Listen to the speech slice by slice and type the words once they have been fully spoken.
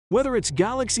Whether it's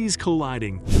galaxies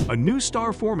colliding, a new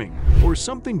star forming, or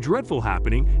something dreadful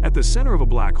happening at the center of a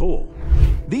black hole,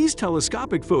 these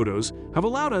telescopic photos have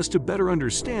allowed us to better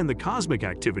understand the cosmic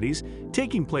activities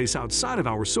taking place outside of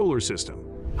our solar system.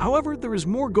 However, there is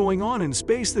more going on in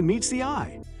space than meets the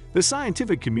eye. The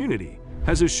scientific community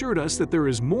has assured us that there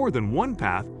is more than one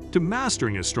path to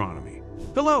mastering astronomy.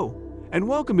 Hello, and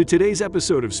welcome to today's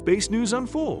episode of Space News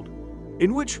Unfold,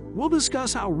 in which we'll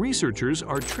discuss how researchers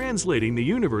are translating the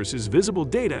universe's visible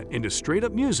data into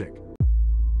straight-up music.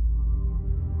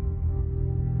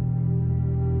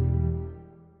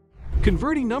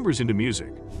 Converting numbers into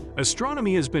music.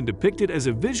 Astronomy has been depicted as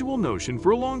a visual notion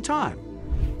for a long time.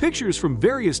 Pictures from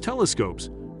various telescopes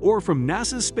or from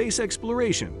NASA's space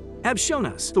exploration have shown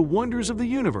us the wonders of the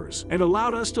universe and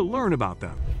allowed us to learn about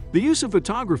them. The use of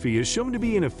photography is shown to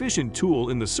be an efficient tool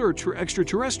in the search for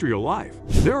extraterrestrial life.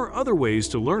 There are other ways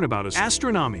to learn about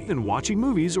astronomy than watching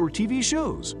movies or TV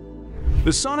shows.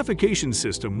 The sonification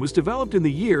system was developed in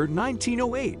the year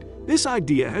 1908. This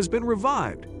idea has been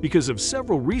revived because of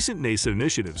several recent NASA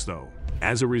initiatives, though.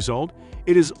 As a result,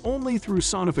 it is only through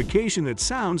sonification that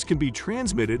sounds can be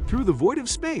transmitted through the void of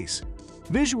space.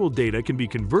 Visual data can be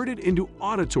converted into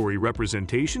auditory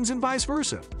representations and vice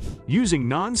versa. Using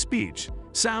non-speech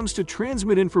sounds to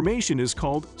transmit information is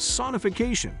called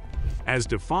sonification, as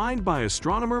defined by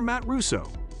astronomer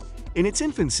RUSSO. In its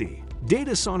infancy,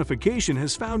 data sonification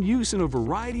has found use in a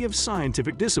variety of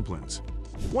scientific disciplines.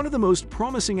 One of the most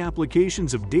promising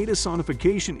applications of data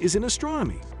sonification is in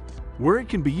astronomy, where it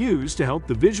can be used to help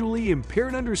the visually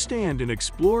impaired understand and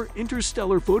explore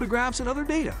interstellar photographs and other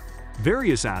data.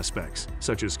 Various aspects,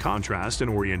 such as contrast and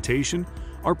orientation,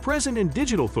 are present in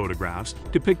digital photographs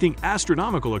depicting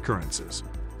astronomical occurrences.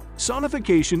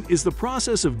 Sonification is the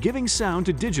process of giving sound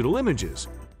to digital images.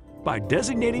 By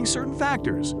designating certain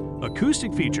factors,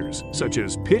 acoustic features such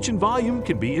as pitch and volume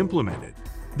can be implemented.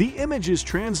 The image is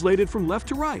translated from left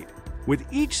to right, with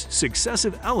each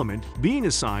successive element being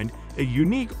assigned a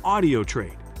unique audio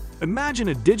trait. Imagine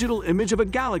a digital image of a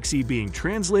galaxy being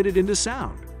translated into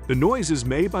sound. The noises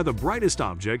made by the brightest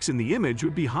objects in the image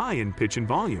would be high in pitch and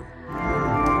volume.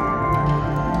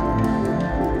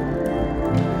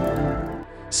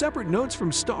 Separate notes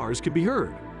from stars can be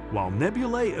heard, while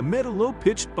nebulae emit a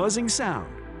low-pitched buzzing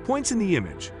sound. Points in the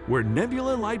image where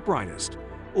nebulae light brightest,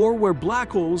 or where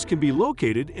black holes can be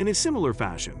located in a similar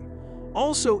fashion,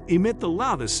 also emit the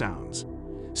loudest sounds.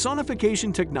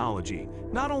 Sonification technology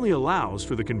not only allows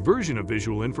for the conversion of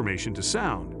visual information to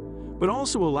sound, but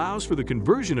also allows for the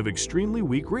conversion of extremely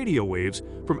weak radio waves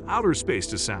from outer space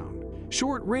to sound.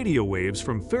 Short radio waves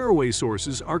from faraway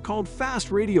sources are called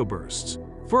fast radio bursts,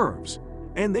 FIRBs,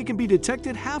 and they can be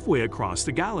detected halfway across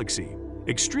the galaxy.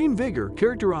 Extreme vigor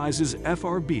characterizes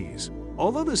FRBs.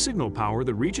 Although the signal power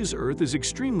that reaches Earth is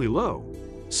extremely low,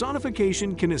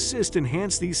 sonification can assist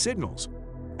enhance these signals.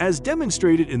 As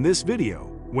demonstrated in this video,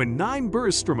 when 9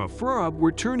 bursts from a FIRB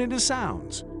were turned into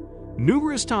sounds.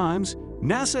 Numerous times,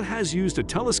 NASA has used a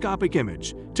telescopic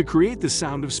image to create the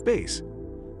sound of space.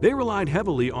 They relied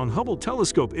heavily on Hubble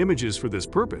telescope images for this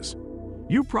purpose.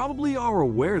 You probably are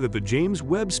aware that the James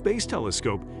Webb Space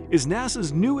Telescope is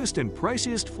NASA's newest and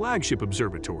priciest flagship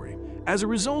observatory. As a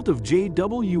result of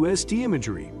JWST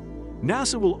imagery,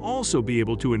 NASA will also be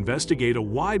able to investigate a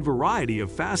wide variety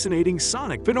of fascinating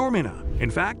sonic phenomena.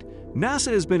 In fact,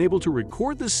 NASA has been able to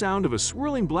record the sound of a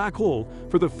swirling black hole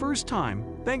for the first time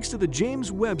thanks to the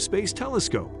James Webb Space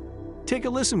Telescope. Take a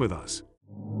listen with us.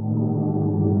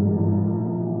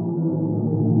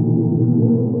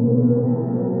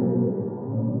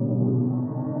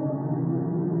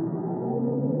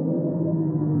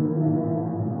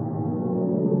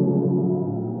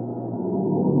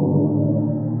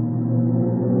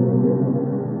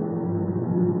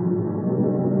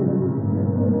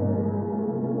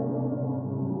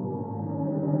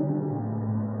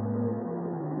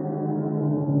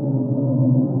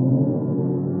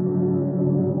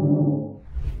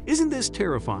 Isn't this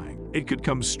terrifying? It could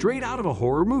come straight out of a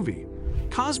horror movie.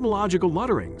 Cosmological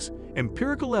mutterings,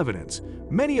 empirical evidence.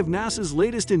 Many of NASA's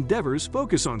latest endeavors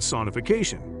focus on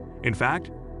sonification. In fact,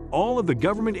 all of the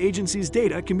government agencies'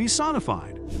 data can be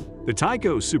sonified. The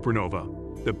Tycho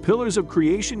supernova, the pillars of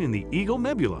creation in the Eagle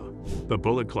Nebula, the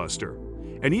Bullet Cluster,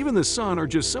 and even the Sun are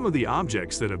just some of the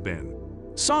objects that have been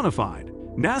sonified.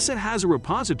 NASA has a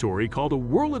repository called A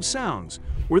World of Sounds,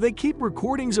 where they keep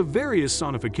recordings of various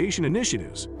sonification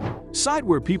initiatives. Site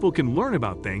where people can learn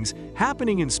about things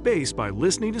happening in space by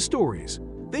listening to stories.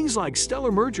 Things like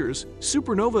stellar mergers,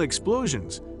 supernova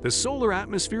explosions, the solar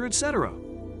atmosphere, etc.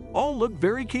 All look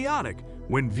very chaotic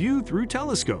when viewed through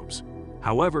telescopes.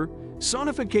 However,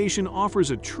 Sonification offers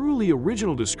a truly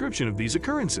original description of these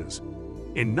occurrences.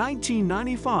 In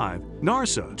 1995,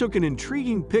 NASA took an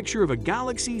intriguing picture of a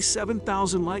galaxy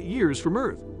 7,000 light-years from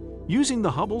Earth using the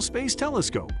Hubble Space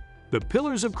Telescope. The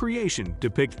pillars of creation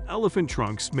depict elephant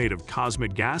trunks made of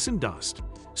cosmic gas and dust.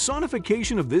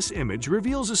 Sonification of this image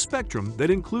reveals a spectrum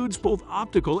that includes both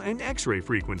optical and X-ray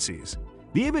frequencies.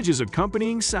 The image's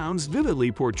accompanying sounds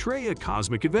vividly portray a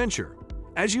cosmic adventure.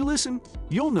 As you listen,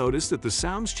 you'll notice that the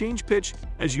sounds change pitch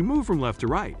as you move from left to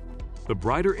right. The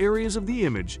brighter areas of the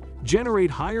image generate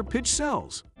higher-pitched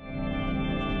cells,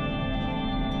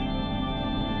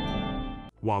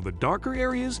 while the darker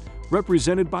areas,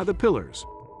 represented by the pillars,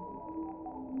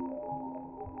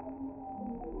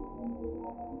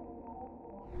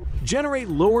 generate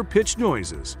lower-pitched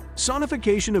noises.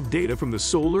 Sonification of data from the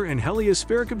Solar and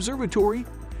Heliospheric Observatory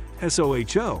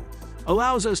 (SOHO)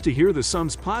 allows us to hear the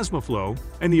sun's plasma flow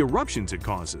and the eruptions it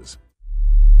causes.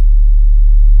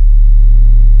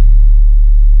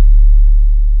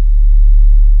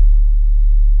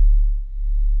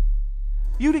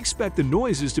 You'd expect the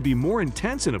noises to be more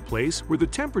intense in a place where the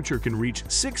temperature can reach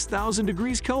 6,000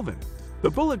 degrees Kelvin.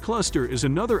 The bullet cluster is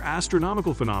another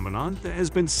astronomical phenomenon that has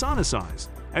been sonicized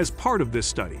as part of this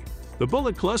study. The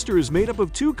bullet cluster is made up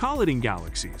of two colliding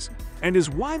galaxies and is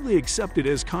widely accepted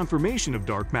as confirmation of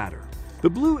dark matter. The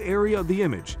blue area of the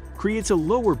image creates a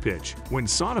lower pitch when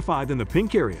sonified than the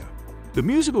pink area. The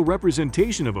musical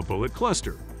representation of a bullet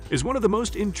cluster is one of the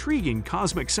most intriguing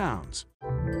cosmic sounds.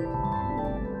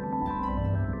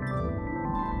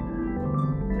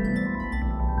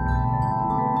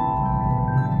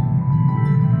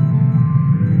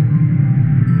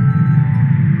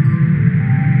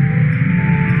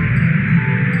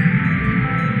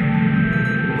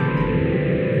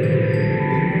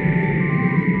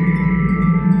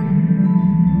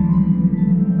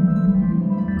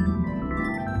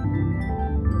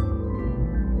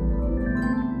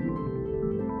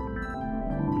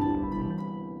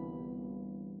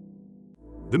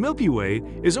 The Milky Way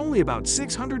is only about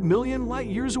 600 million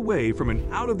light-years away from an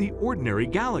out-of-the-ordinary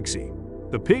galaxy.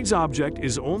 The Pig's object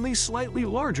is only slightly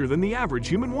larger than the average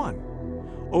human one.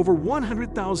 Over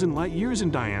 100,000 light-years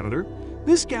in diameter,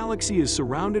 this galaxy is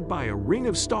surrounded by a ring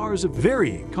of stars of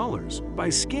varying colors. By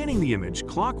scanning the image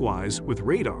clockwise with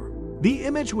radar, the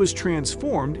image was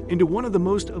transformed into one of the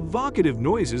most evocative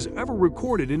noises ever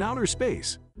recorded in outer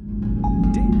space.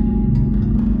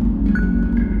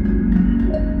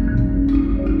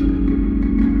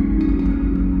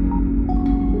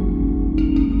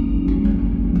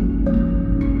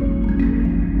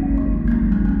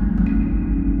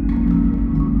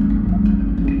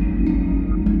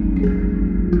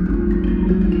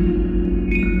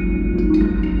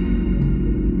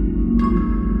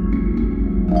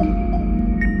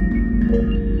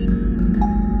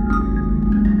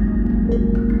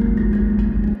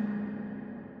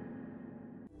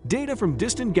 Data from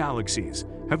distant galaxies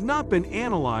have not been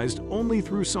analyzed only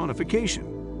through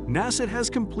sonification. NASA has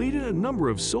completed a number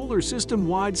of solar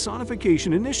system-wide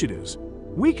sonification initiatives.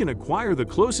 We can acquire the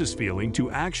closest feeling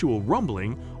to actual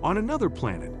rumbling on another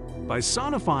planet by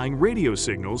sonifying radio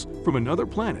signals from another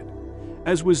planet,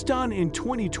 as was done in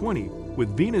 2020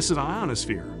 with Venus'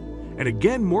 ionosphere, and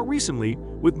again more recently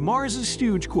with Mars'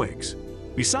 huge quakes.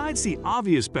 Besides the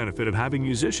obvious benefit of having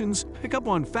musicians pick up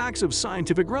on facts of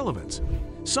scientific relevance,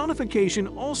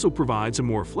 sonification also provides a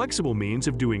more flexible means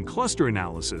of doing cluster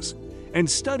analysis and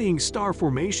studying star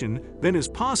formation than is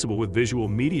possible with visual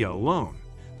media alone.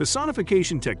 The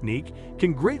sonification technique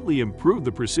can greatly improve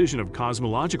the precision of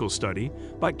cosmological study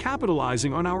by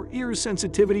capitalizing on our ear's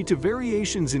sensitivity to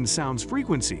variations in sound's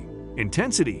frequency,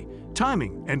 intensity,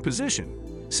 timing, and position.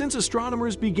 Since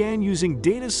astronomers began using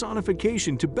data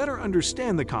sonification to better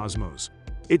understand the cosmos,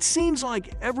 it seems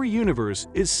like every universe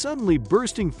is suddenly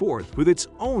bursting forth with its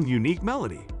own unique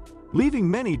melody, leaving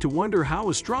many to wonder how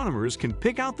astronomers can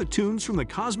pick out the tunes from the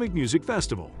Cosmic Music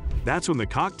Festival. That's when the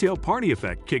cocktail party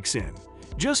effect kicks in.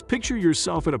 Just picture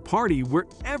yourself at a party where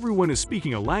everyone is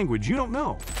speaking a language you don't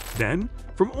know. Then,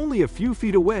 from only a few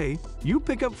feet away, you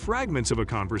pick up fragments of a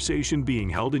conversation being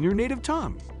held in your native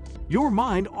tongue. Your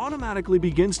mind automatically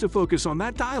begins to focus on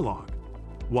that dialogue,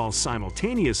 while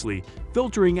simultaneously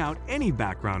filtering out any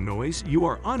background noise you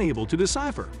are unable to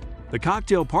decipher. The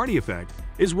cocktail party effect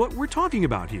is what we're talking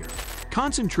about here.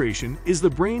 Concentration is the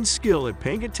brain's skill at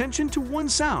paying attention to one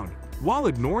sound while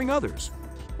ignoring others.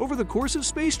 Over the course of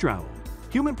space travel,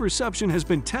 human perception has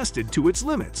been tested to its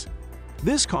limits.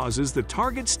 This causes the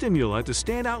target stimuli to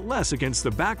stand out less against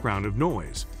the background of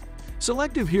noise.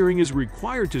 Selective hearing is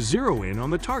required to zero in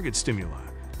on the target stimuli.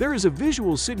 There is a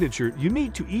visual signature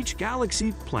unique to each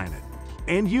galaxy, planet,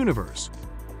 and universe.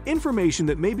 Information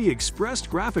that may be expressed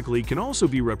graphically can also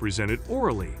be represented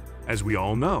orally, as we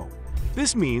all know.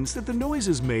 This means that the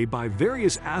noises made by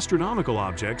various astronomical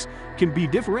objects can be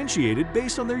differentiated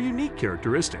based on their unique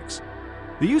characteristics.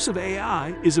 The use of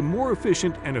AI is a more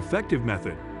efficient and effective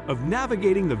method of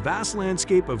navigating the vast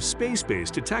landscape of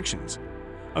space-based detections.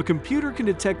 A computer can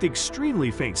detect extremely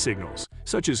faint signals,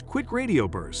 such as quick radio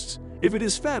bursts, if it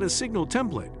is fed a signal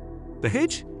template. The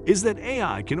hitch is that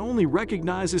AI can only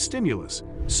recognize a stimulus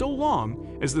so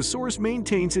long as the source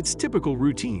maintains its typical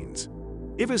routines.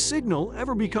 If a signal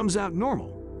ever becomes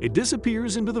abnormal, it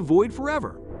disappears into the void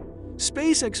forever.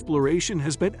 Space exploration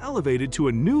has been elevated to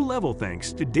a new level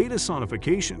thanks to data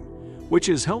sonification, which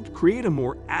has helped create a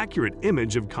more accurate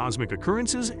image of cosmic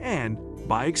occurrences and,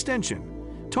 by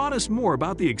extension, taught us more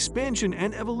about the expansion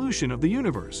and evolution of the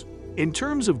universe. In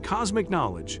terms of cosmic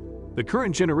knowledge, the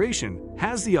current generation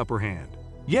has the upper hand.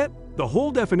 Yet, the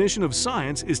whole definition of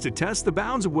science is to test the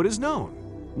bounds of what is known.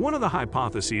 One of the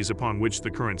hypotheses upon which the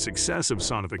current success of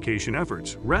sonification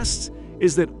efforts rests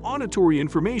is that auditory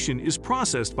information is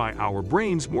processed by our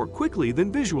brains more quickly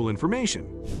than visual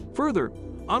information. Further,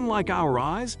 unlike our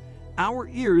eyes, our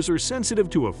ears are sensitive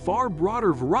to a far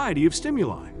broader variety of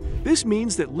stimuli. This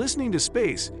means that listening to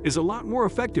space is a lot more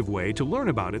effective way to learn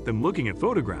about it than looking at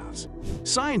photographs.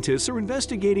 Scientists are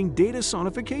investigating data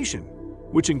sonification,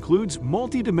 which includes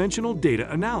multidimensional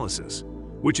data analysis,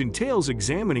 which entails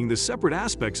examining the separate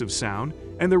aspects of sound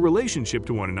and their relationship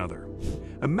to one another.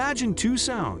 Imagine two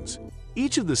sounds,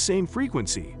 each of the same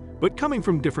frequency, but coming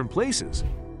from different places,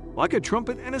 like a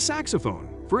trumpet and a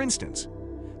saxophone, for instance.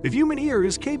 The human ear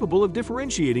is capable of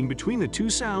differentiating between the two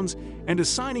sounds and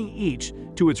assigning each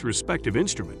to its respective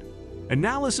instrument.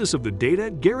 Analysis of the data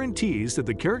guarantees that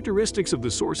the characteristics of the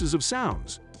sources of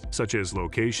sounds, such as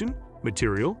location,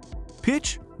 material,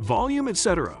 pitch, volume,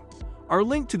 etc., are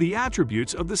linked to the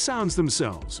attributes of the sounds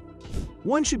themselves.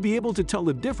 One should be able to tell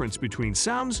the difference between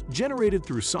sounds generated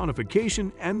through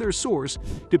sonification and their source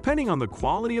depending on the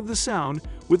quality of the sound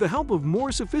with the help of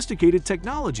more sophisticated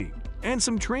technology and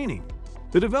some training.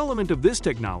 The development of this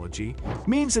technology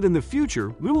means that in the future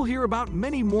we will hear about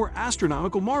many more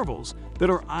astronomical marvels that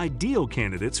are ideal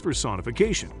candidates for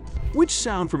sonification. Which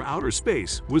sound from outer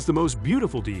space was the most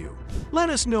beautiful to you? Let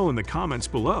us know in the comments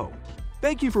below.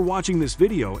 Thank you for watching this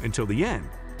video until the end.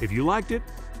 If you liked it,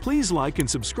 please like and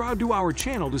subscribe to our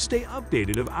channel to stay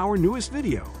updated of our newest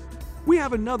video. We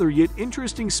have another yet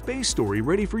interesting space story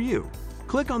ready for you.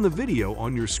 Click on the video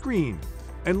on your screen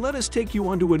and let us take you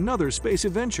onto another space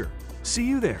adventure. See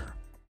you there.